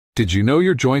Did you know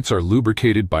your joints are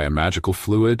lubricated by a magical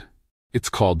fluid? It's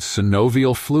called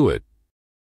synovial fluid.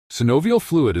 Synovial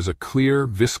fluid is a clear,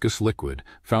 viscous liquid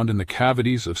found in the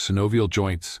cavities of synovial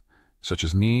joints, such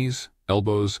as knees,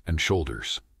 elbows, and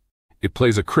shoulders. It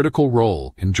plays a critical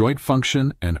role in joint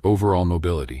function and overall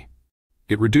mobility.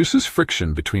 It reduces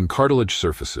friction between cartilage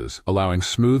surfaces, allowing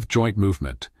smooth joint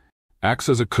movement, acts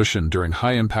as a cushion during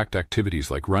high-impact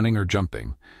activities like running or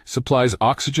jumping, supplies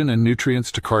oxygen and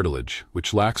nutrients to cartilage,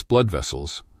 which lacks blood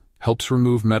vessels, helps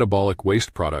remove metabolic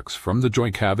waste products from the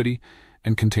joint cavity,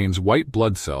 and contains white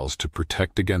blood cells to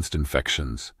protect against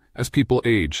infections. As people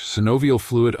age, synovial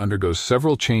fluid undergoes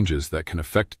several changes that can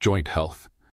affect joint health: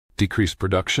 decreased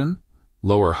production,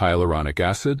 lower hyaluronic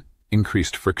acid,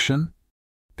 increased friction.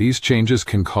 These changes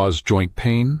can cause joint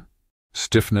pain,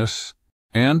 stiffness,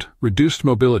 and reduced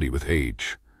mobility with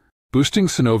age. Boosting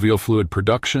synovial fluid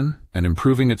production and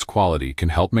improving its quality can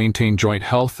help maintain joint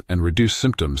health and reduce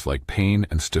symptoms like pain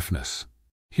and stiffness.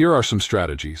 Here are some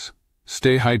strategies.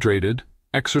 Stay hydrated,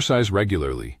 exercise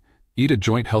regularly, eat a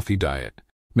joint-healthy diet,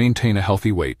 maintain a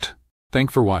healthy weight.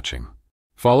 Thanks for watching.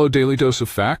 Follow Daily Dose of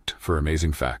Fact for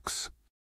amazing facts.